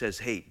language when he says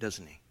hate,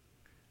 doesn't he?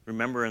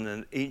 Remember, in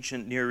the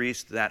ancient Near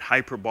East, that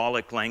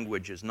hyperbolic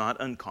language is not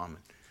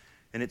uncommon,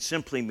 and it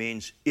simply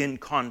means in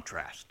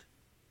contrast.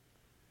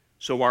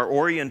 So our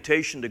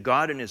orientation to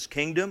God and His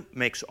kingdom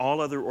makes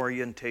all other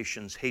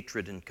orientations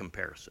hatred in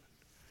comparison.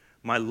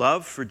 My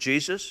love for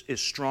Jesus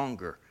is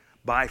stronger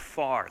by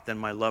far than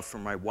my love for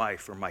my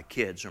wife or my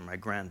kids or my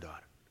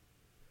granddaughter.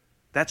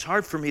 That's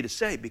hard for me to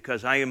say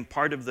because I am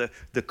part of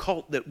the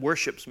cult that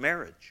worships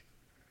marriage,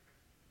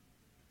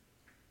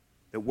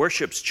 that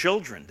worships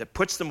children, that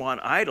puts them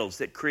on idols,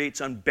 that creates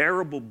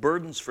unbearable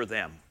burdens for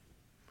them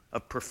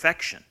of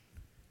perfection.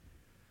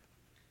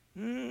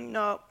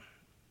 No.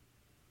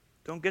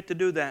 Don't get to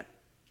do that.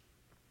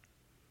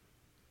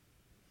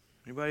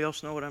 Anybody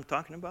else know what I'm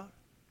talking about?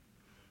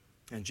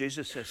 And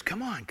Jesus says,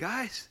 come on,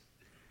 guys.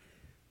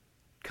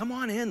 Come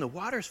on in. The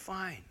water's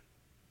fine.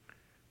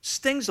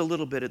 Stings a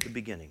little bit at the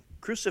beginning.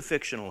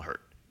 Crucifixion will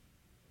hurt.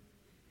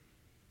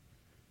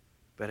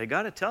 But I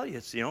got to tell you,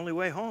 it's the only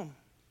way home.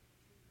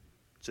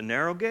 It's a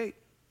narrow gate,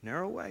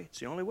 narrow way. It's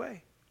the only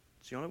way.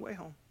 It's the only way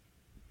home.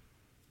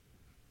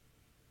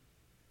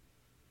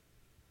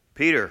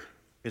 Peter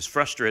is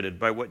frustrated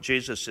by what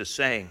Jesus is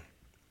saying.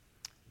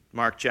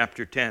 Mark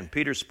chapter 10.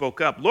 Peter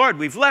spoke up, Lord,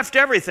 we've left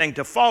everything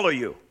to follow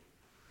you.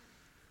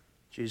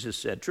 Jesus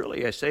said,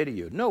 truly I say to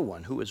you, no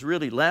one who has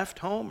really left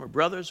home or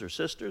brothers or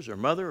sisters or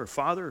mother or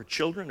father or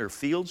children or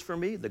fields for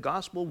me, the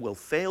gospel will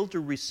fail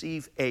to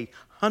receive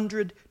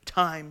 100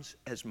 times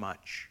as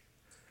much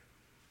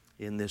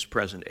in this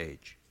present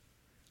age.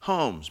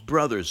 Homes,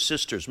 brothers,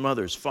 sisters,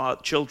 mothers,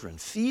 children,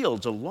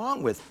 fields,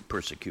 along with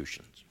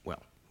persecutions.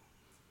 Well,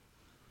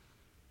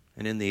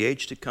 and in the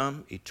age to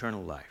come,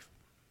 eternal life.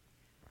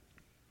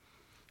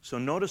 So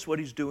notice what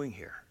he's doing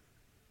here.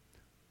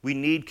 We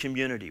need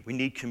community. We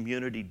need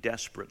community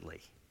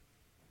desperately.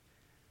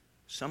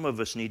 Some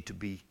of us need to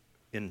be,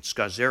 in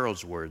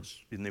Scazzero's words,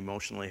 in the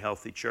emotionally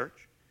healthy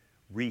church,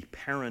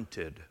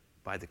 reparented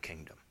by the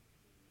kingdom.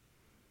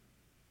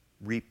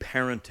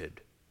 Reparented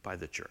by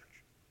the church.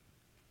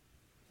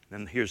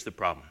 And here's the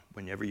problem.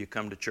 Whenever you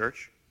come to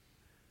church,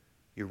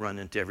 you run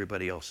into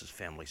everybody else's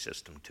family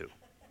system too.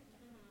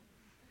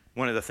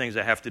 One of the things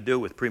I have to do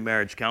with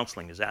pre-marriage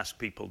counseling is ask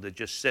people to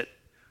just sit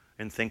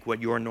and think what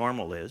your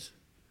normal is,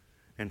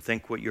 and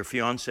think what your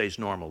fiance's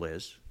normal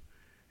is,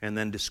 and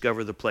then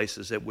discover the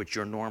places at which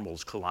your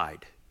normals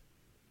collide.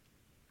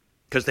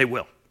 Because they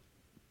will.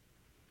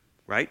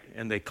 Right?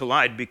 And they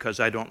collide because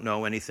I don't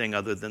know anything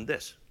other than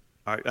this.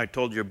 I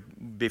told you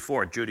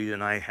before, Judy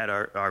and I had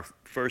our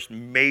first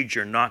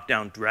major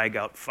knockdown,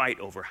 drag-out fight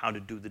over how to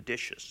do the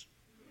dishes.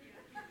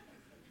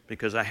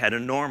 Because I had a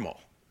normal.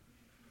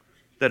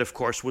 that, of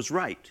course, was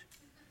right.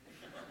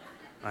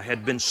 I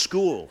had been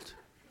schooled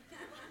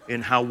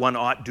in how one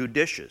ought do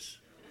dishes.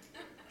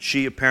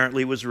 She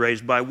apparently was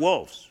raised by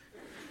wolves.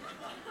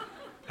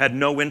 Had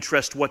no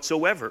interest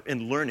whatsoever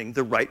in learning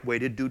the right way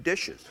to do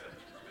dishes.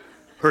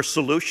 Her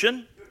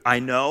solution, I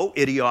know,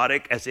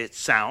 idiotic as it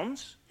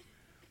sounds,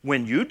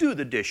 when you do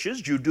the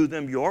dishes, you do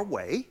them your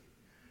way.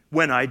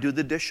 When I do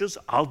the dishes,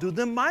 I'll do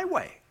them my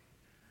way.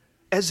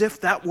 As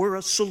if that were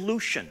a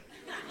solution.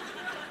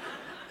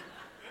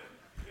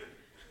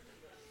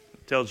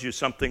 It tells you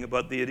something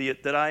about the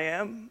idiot that I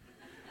am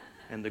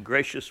and the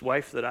gracious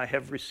wife that I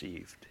have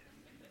received.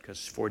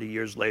 Because 40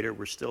 years later,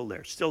 we're still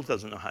there. Still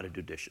doesn't know how to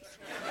do dishes.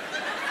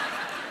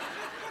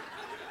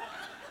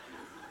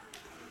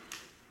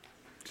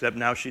 Except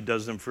now she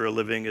does them for a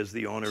living as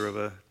the owner of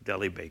a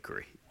deli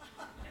bakery.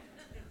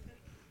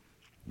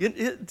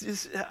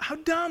 How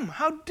dumb,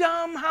 how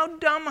dumb, how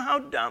dumb, how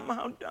dumb,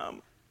 how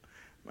dumb.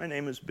 My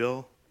name is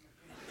Bill.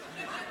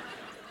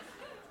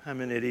 I'm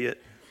an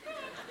idiot.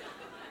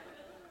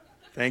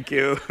 Thank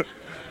you.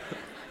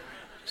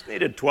 Just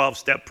need a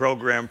 12-step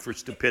program for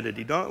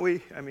stupidity, don't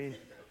we? I mean,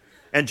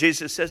 and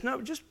Jesus says,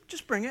 no, just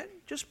bring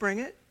it. Just bring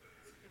it.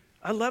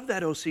 I love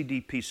that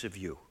OCD piece of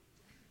you.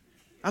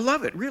 I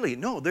love it, really.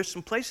 No, there's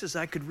some places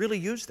I could really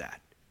use that.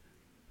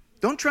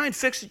 Don't try and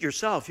fix it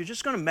yourself. You're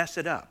just going to mess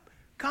it up.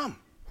 Come.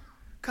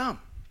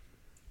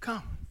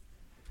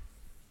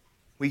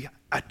 We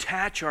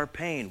attach our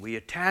pain. We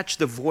attach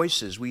the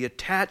voices. We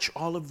attach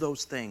all of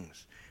those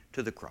things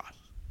to the cross.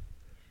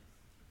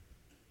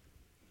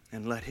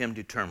 And let Him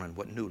determine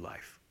what new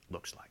life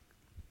looks like.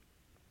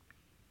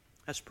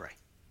 Let's pray.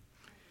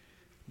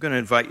 I'm going to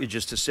invite you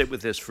just to sit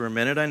with this for a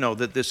minute. I know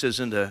that this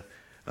isn't a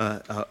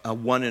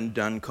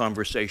one-and-done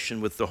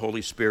conversation with the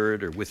Holy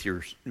Spirit or with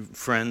your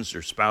friends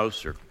or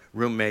spouse or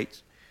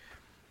roommates.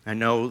 I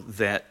know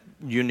that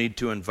you need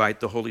to invite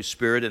the Holy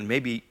Spirit, and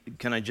maybe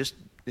can I just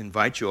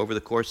invite you over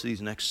the course of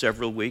these next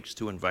several weeks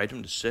to invite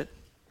Him to sit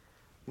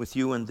with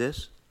you in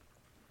this?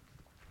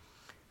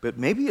 But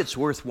maybe it's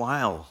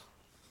worthwhile,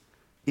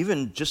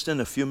 even just in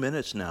a few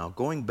minutes now,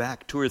 going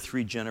back 2 or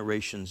 3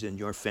 generations in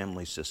your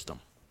family system.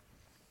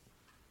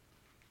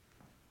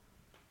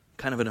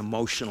 Kind of an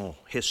emotional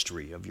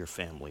history of your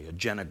family, a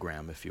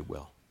genogram, if you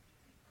will.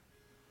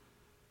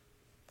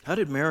 How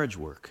did marriage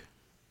work?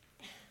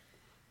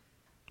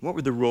 What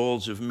were the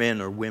roles of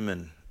men or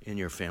women in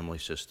your family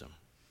system?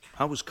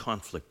 How was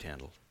conflict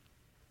handled?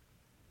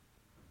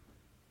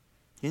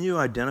 Can you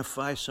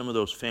identify some of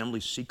those family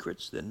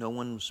secrets that no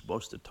one was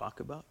supposed to talk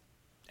about?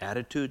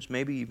 Attitudes,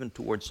 maybe even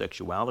toward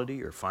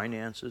sexuality or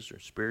finances or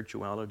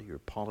spirituality or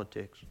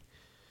politics.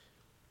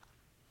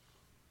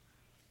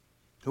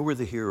 Who were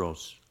the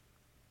heroes?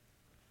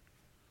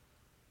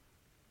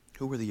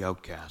 Who were the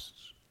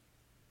outcasts?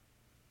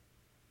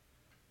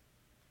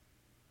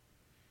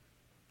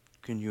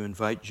 Can you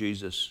invite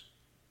Jesus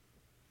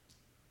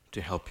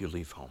to help you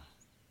leave home?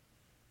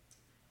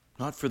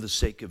 Not for the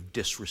sake of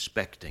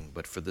disrespecting,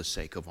 but for the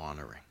sake of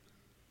honoring.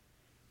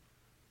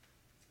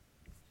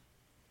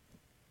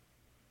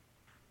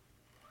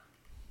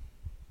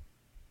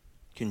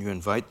 Can you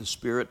invite the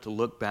Spirit to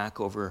look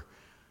back over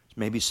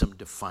maybe some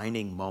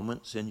defining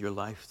moments in your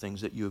life, things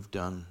that you've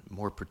done,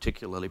 more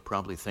particularly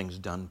probably things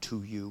done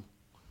to you,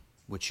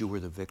 which you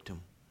were the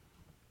victim?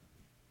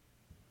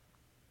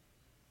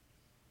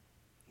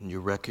 And you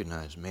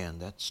recognize, man,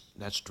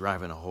 that's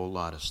driving a whole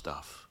lot of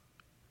stuff.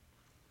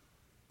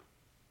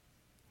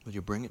 Will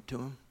you bring it to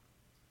Him?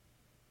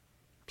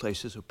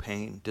 Places of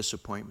pain,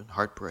 disappointment,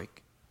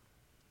 heartbreak.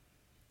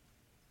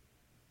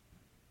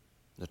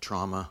 The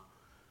trauma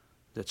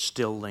that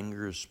still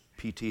lingers,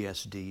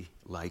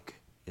 PTSD-like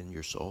in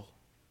your soul.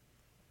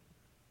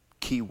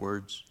 Key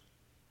words.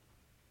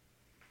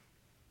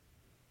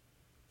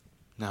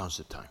 Now's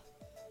the time.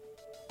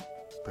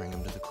 Bring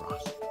Him to the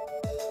cross.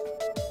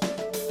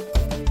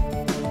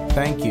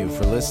 Thank you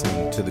for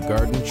listening to the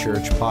Garden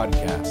Church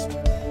podcast.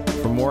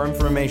 For more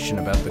information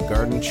about the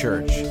Garden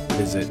Church,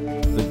 visit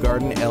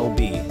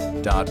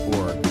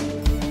thegardennlb.org.